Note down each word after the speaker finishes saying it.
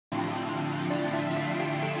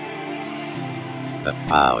The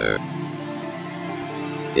power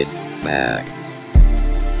is back.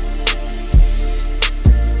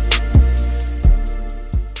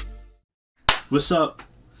 What's up,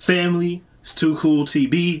 family? It's Too Cool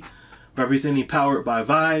TB, representing Powered by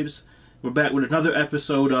Vibes. We're back with another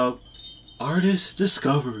episode of Artist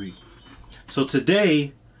Discovery. So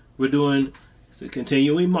today, we're doing the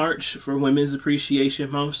continuing march for Women's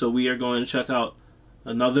Appreciation Month. So we are going to check out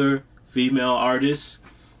another female artist.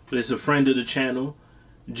 It's a friend of the channel.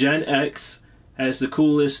 Gen X has the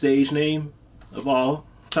coolest stage name of all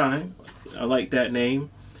time. I like that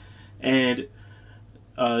name. And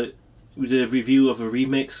we did a review of a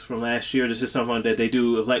remix from last year. This is someone that they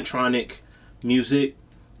do electronic music,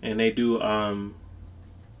 and they do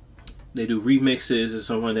remixes. It's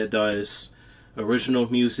someone that does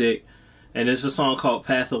original music, and there's a song called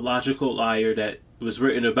Pathological Liar that was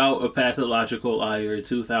written about a pathological liar in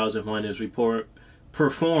 2001. It was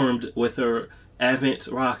performed with her Avant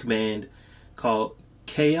Rock band called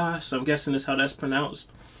Chaos. I'm guessing that's how that's pronounced.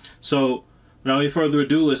 So without any further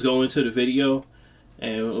ado, let's go into the video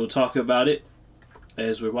and we'll talk about it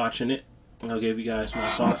as we're watching it. I'll give you guys my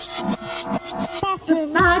thoughts.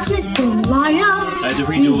 Pathological Liar. I had to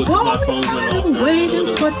redo it because my phone went off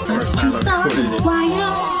the first time I recorded it.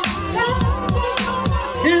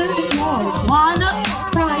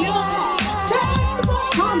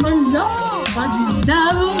 But you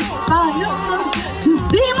never aspire to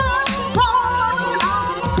be my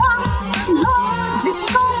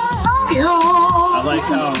pathological liar. I like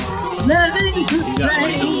how you got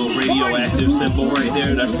like the little radioactive symbol right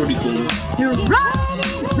there. That's pretty cool. You're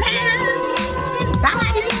running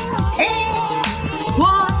inside your head.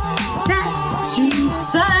 What's that you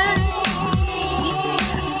say?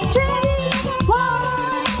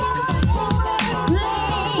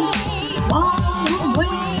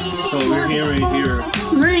 So we're hearing here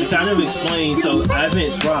to kind of explain. So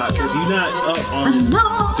Avant Rock, if you're not up on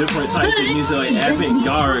different types of music, like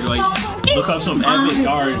avant-garde, like look up some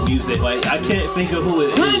avant-garde music. Like I can't think of who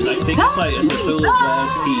it is. I think it's like it's a Philip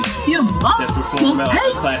Glass piece that's performed by like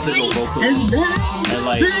a classical vocalist, and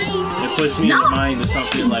like it puts me in the mind of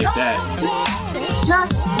something like that.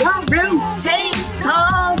 Just a routine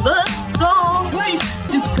cover story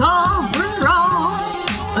to cover up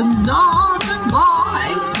another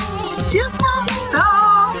life. To cover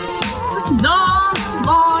up another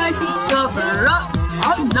life, to cover up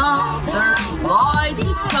another life,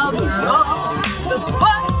 to cover up the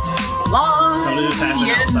first lie in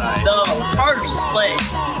the first place.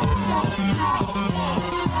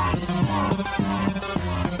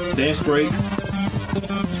 Dance break.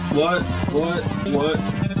 What?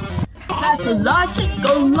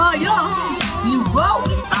 Pathological liar. You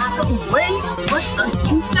always find a way to put the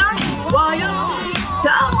truth down the wire.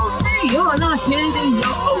 Tell me you're not hitting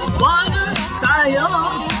your water fire.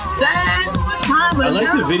 I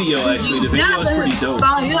like the video actually. The video is pretty dope.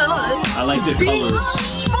 I like the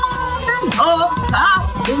colors.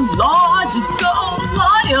 Pathological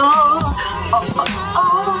liar.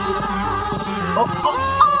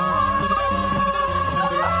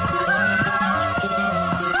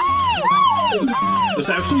 It's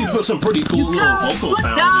actually put some pretty cool little vocal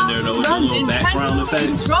sounds in there though, with the little background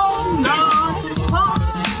effects.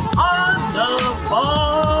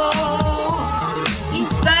 You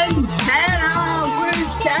spend 10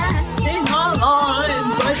 hours casting online,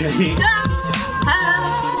 but you don't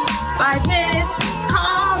have 5 minutes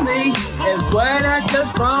calming. And when at the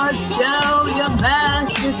front show your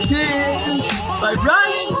masterpiece by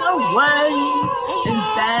running away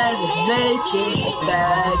instead of making it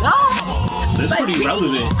better. That's pretty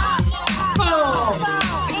relevant.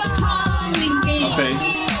 Okay.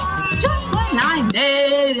 Just when I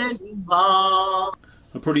needed you more.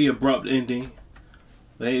 A pretty abrupt ending.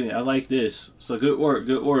 But hey, I like this. So good work.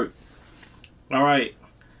 Alright.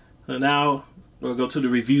 So now we'll go to the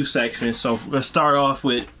review section. So let's start off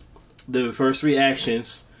with the first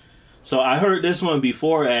reactions. So I heard this one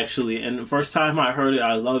before actually, and the first time I heard it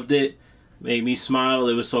I loved it. Made me smile.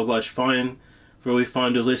 It was so much fun. Really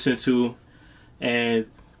fun to listen to. And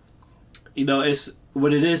you know, it's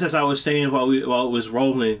what it is, as I was saying while it was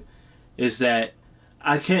rolling, is that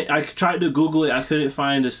I tried to Google it, I couldn't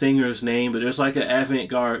find the singer's name, but there's like an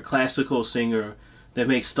avant-garde classical singer that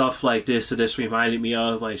makes stuff like this that this reminded me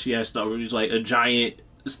of. Like she has stuff where she's like a giant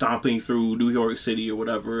stomping through New York City or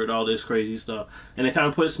whatever and all this crazy stuff. And it kind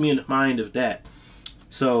of puts me in the mind of that.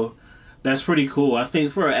 So that's pretty cool. I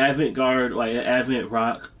think for an avant-garde, like an avant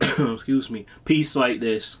rock, excuse me, piece like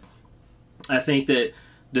this, I think that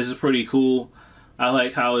this is pretty cool. I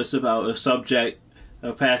like how it's about a subject,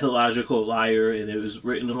 a pathological liar, and it was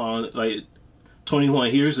written along like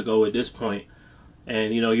 21 years ago at this point.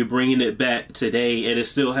 and you know, you're bringing it back today, and it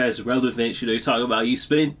still has relevance. You know, you talk about you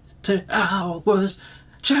spent 10 hours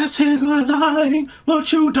chatting online,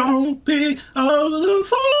 but you don't pick up the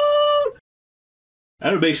phone. I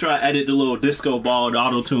gotta make sure I edit the little disco ball and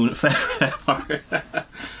auto-tune effect for that part.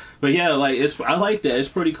 But yeah, like, I like that. It's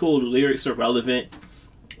pretty cool. The lyrics are relevant.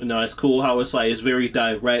 You know, it's cool how it's like, it's very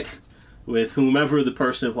direct with whomever the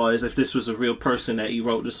person was. If this was a real person that he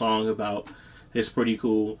wrote the song about, it's pretty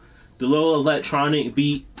cool. The little electronic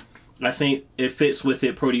beat, I think it fits with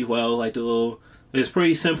it pretty well. Like it's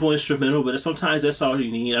pretty simple instrumental, but sometimes that's all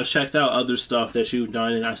you need. I've checked out other stuff that you've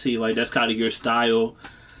done, and I see like that's kind of your style.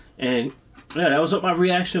 And yeah, that was what my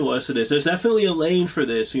reaction was to this. There's definitely a lane for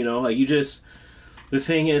this, you know. Like, the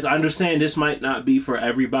thing is, I understand this might not be for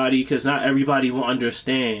everybody, because not everybody will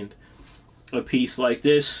understand a piece like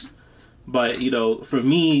this. But, you know, for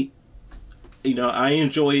me, you know, I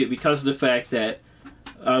enjoy it because of the fact that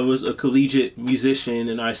I was a collegiate musician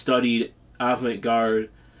and I studied avant-garde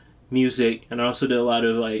music, and I also did a lot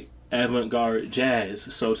of like avant-garde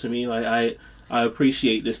jazz. So to me, like, I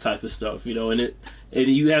appreciate this type of stuff, you know, and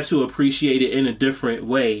you have to appreciate it in a different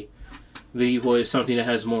way than you would something that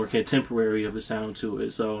has more contemporary of a sound to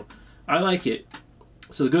it. So I like it.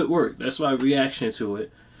 So good work. That's my reaction to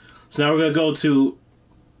it. So now we're gonna go to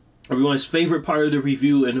everyone's favorite part of the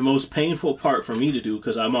review, and the most painful part for me to do,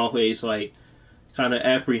 because I'm always like kind of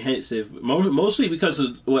apprehensive, mostly because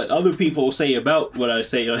of what other people say about what I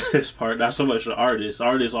say on this part, not so much the artists.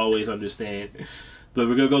 Artists always understand. But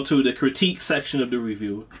we're gonna go to the critique section of the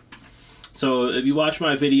review. So if you watch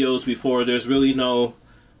my videos before, there's really no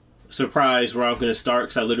surprise where I'm going to start,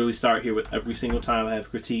 because I literally start here with every single time I have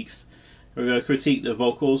critiques. We're going to critique the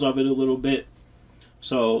vocals of it a little bit.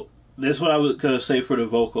 So this is what I was going to say for the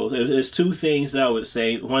vocals. There's two things that I would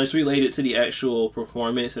say. One is related to the actual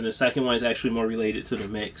performance, and the second one is actually more related to the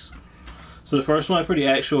mix. So the first one for the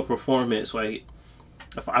actual performance, like,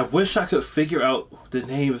 I wish I could figure out the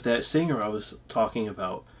name of that singer I was talking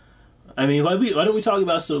about. I mean, why don't we talk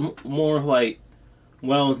about some more, like,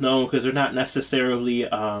 well-known, because they're not necessarily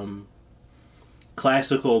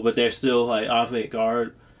classical, but they're still, like,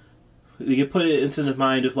 avant-garde. You can put it into the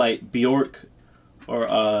mind of, like, Bjork, or,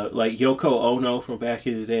 like, Yoko Ono from back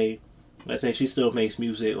in the day. I think she still makes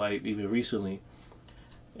music, like, even recently.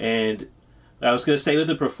 And I was going to say, with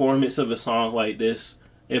the performance of a song like this,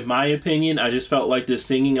 in my opinion, I just felt like the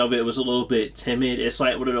singing of it was a little bit timid. It's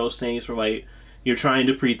like one of those things where, like, you're trying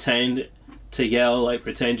to pretend to yell, like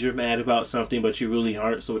pretend you're mad about something, but you really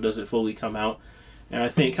aren't, so it doesn't fully come out. And I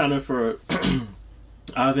think kind of for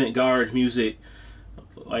avant-garde music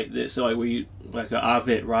like this, so like where you like an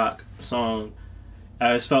Avant Rock song,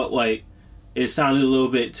 I just felt like it sounded a little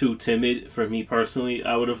bit too timid for me personally.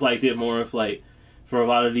 I would have liked it more if, like, for a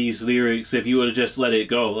lot of these lyrics, if you would have just let it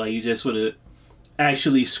go, like you just would have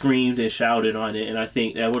actually screamed and shouted on it, and I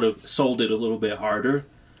think that would have sold it a little bit harder.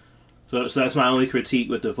 So that's my only critique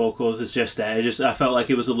with the vocals. It's just that I felt like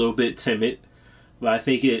it was a little bit timid, but I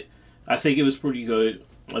think it was pretty good.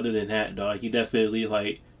 Other than that, though, like, you definitely,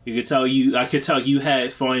 like, I could tell you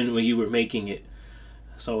had fun when you were making it.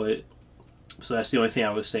 So that's the only thing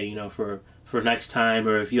I would say, you know, for next time,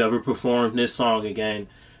 or if you ever perform this song again,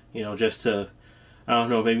 you know, just to, I don't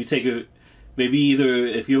know, maybe either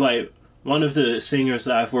if you're like one of the singers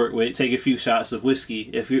that I've worked with, take a few shots of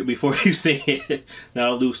whiskey before you sing it.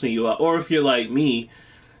 That'll loosen you up. Or if you're like me,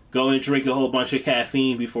 go and drink a whole bunch of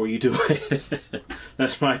caffeine before you do it.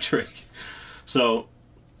 That's my trick. So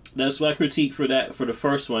that's my critique for that, for the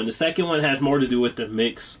first one. The second one has more to do with the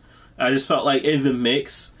mix. I just felt like in the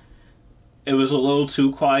mix, it was a little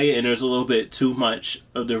too quiet, and there's a little bit too much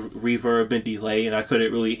of the reverb and delay, and I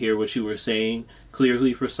couldn't really hear what you were saying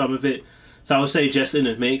clearly for some of it. So I would say just in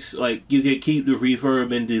the mix, like, you could keep the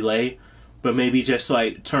reverb and delay, but maybe just,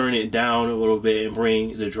 like, turn it down a little bit and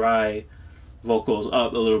bring the dry vocals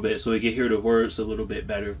up a little bit so we could hear the words a little bit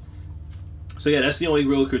better. So yeah, that's the only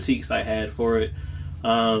real critiques I had for it.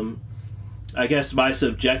 I guess my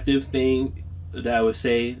subjective thing that I would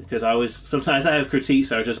say, because sometimes I have critiques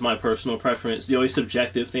that are just my personal preference. The only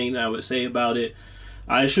subjective thing that I would say about it,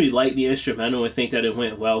 I actually like the instrumental and think that it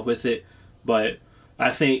went well with it, but I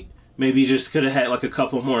think maybe just could have had, like, a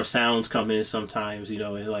couple more sounds come in sometimes, you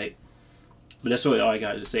know, and, like, but that's really all I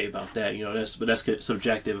got to say about that, you know. But that's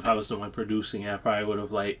subjective. If I was the one producing it, I probably would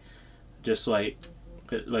have, like, just like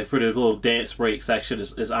for the little dance break section,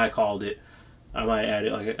 as I called it, I might add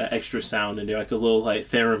it, like, an extra sound in there, like a little, like,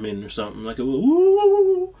 theremin or something, like a little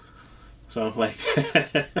woo, something like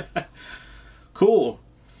that. Cool.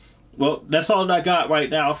 Well, that's all I got right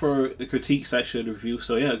now for the critique section of the review.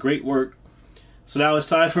 So yeah, great work. So now it's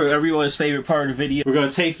time for everyone's favorite part of the video. We're going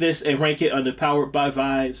to take this and rank it on the Powered by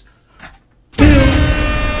Vibes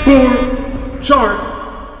Billboard chart.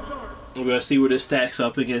 We're going to see where this stacks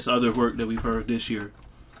up against other work that we've heard this year.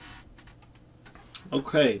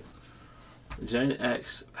 Okay. Gen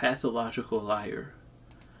X, Pathological Liar.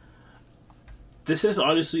 This is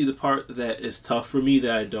honestly the part that is tough for me,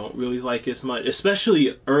 that I don't really like as much,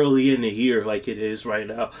 especially early in the year like it is right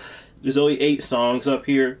now. There's only 8 songs up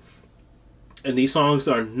here, and these songs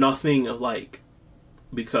are nothing alike,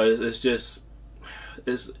 because it's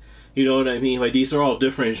you know what I mean? Like, these are all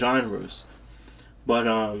different genres. But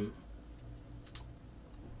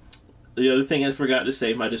the other thing I forgot to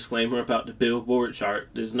say, my disclaimer about the Billboard chart.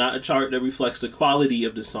 There's not a chart that reflects the quality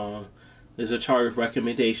of the song. There's a chart of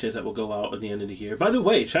recommendations that will go out at the end of the year. By the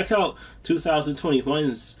way, check out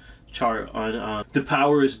 2021's chart on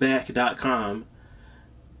thepowerisback.com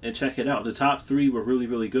and check it out. The top 3 were really,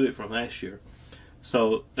 really good from last year.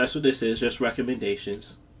 So that's what this is, just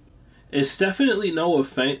recommendations. It's definitely no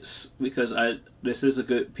offense, because this is a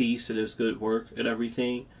good piece and it's good work and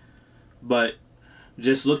everything. But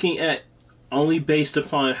just looking at only based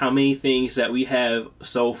upon how many things that we have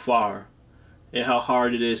so far and how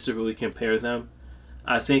hard it is to really compare them,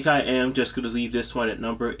 I think I am just going to leave this one at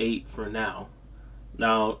number 8 for now.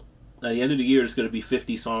 Now, at the end of the year, there's going to be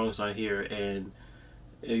 50 songs on here, and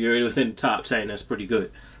if you're within the top 10, that's pretty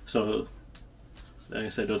good. So, like I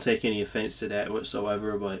said, don't take any offense to that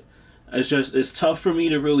whatsoever, but it's tough for me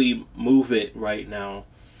to really move it right now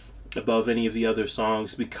above any of the other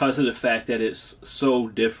songs, because of the fact that it's so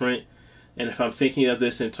different. And if I'm thinking of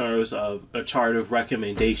this in terms of a chart of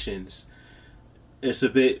recommendations, it's a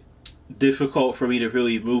bit difficult for me to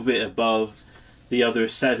really move it above the other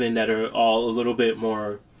 7 that are all a little bit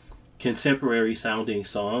more contemporary sounding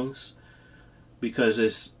songs, because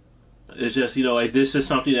it's just, you know, like, this is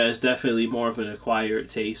something that is definitely more of an acquired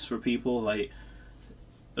taste for people, like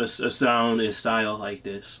a sound and style like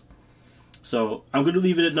this. So I'm going to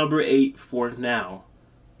leave it at number 8 for now.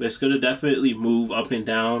 It's going to definitely move up and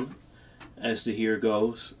down as the year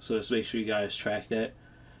goes, so let's make sure you guys track that.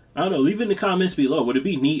 I don't know, leave it in the comments below. Would it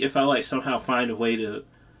be neat if I, like, somehow find a way to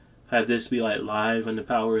have this be, like, live on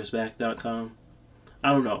thepowerisback.com? I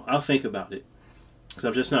don't know. I'll think about it, because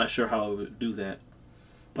I'm just not sure how I would do that.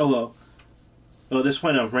 Oh well. Well, at this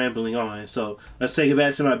point I'm rambling on, so let's take it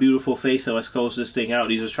back to my beautiful face and let's close this thing out.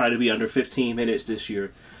 These will try to be under 15 minutes this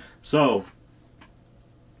year. So,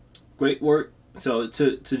 great work. So,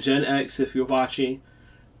 to Gen X, if you're watching,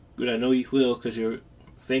 good, I know you will, because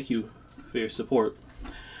thank you for your support.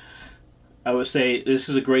 I would say this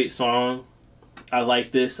is a great song. I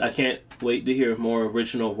like this. I can't wait to hear more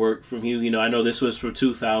original work from you. You know, I know this was from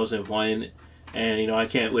 2001, and, you know, I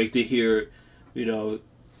can't wait to hear, you know,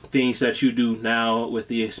 things that you do now with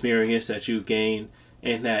the experience that you've gained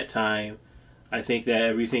in that time. I think that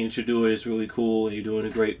everything that you're doing is really cool, and you're doing a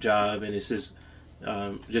great job, and it's just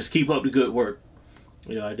keep up the good work.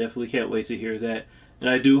 You know, I definitely can't wait to hear that. And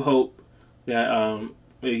I do hope that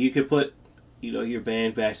you can put, you know, your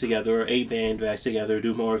band back together, or a band back together,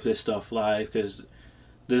 do more of this stuff live, because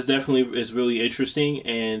this definitely is really interesting,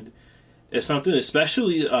 and it's something,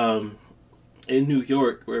 especially in New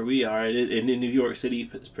York, where we are, and in New York City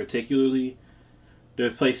particularly,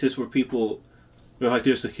 there's places where people, like,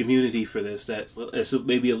 there's a community for this that is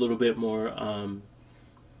maybe a little bit more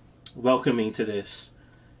welcoming to this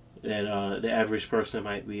than the average person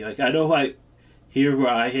might be. Like, I know, like, here where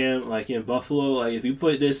I am, like in Buffalo, like, if you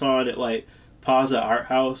put this on at, like, Plaza Art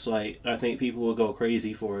House, like, I think people will go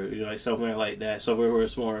crazy for it, you know, like somewhere like that, somewhere where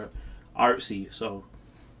it's more artsy. So,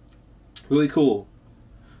 really cool.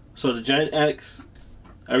 So the Gen X,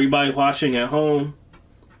 everybody watching at home,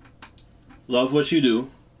 love what you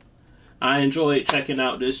do. I enjoyed checking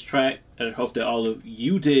out this track, and I hope that all of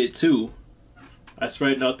you did too. I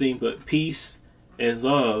spread nothing but peace and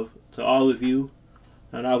love to all of you,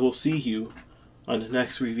 and I will see you on the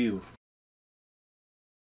next review.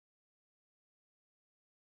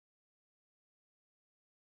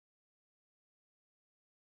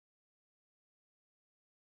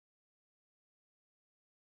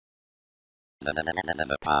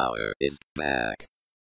 The power is back.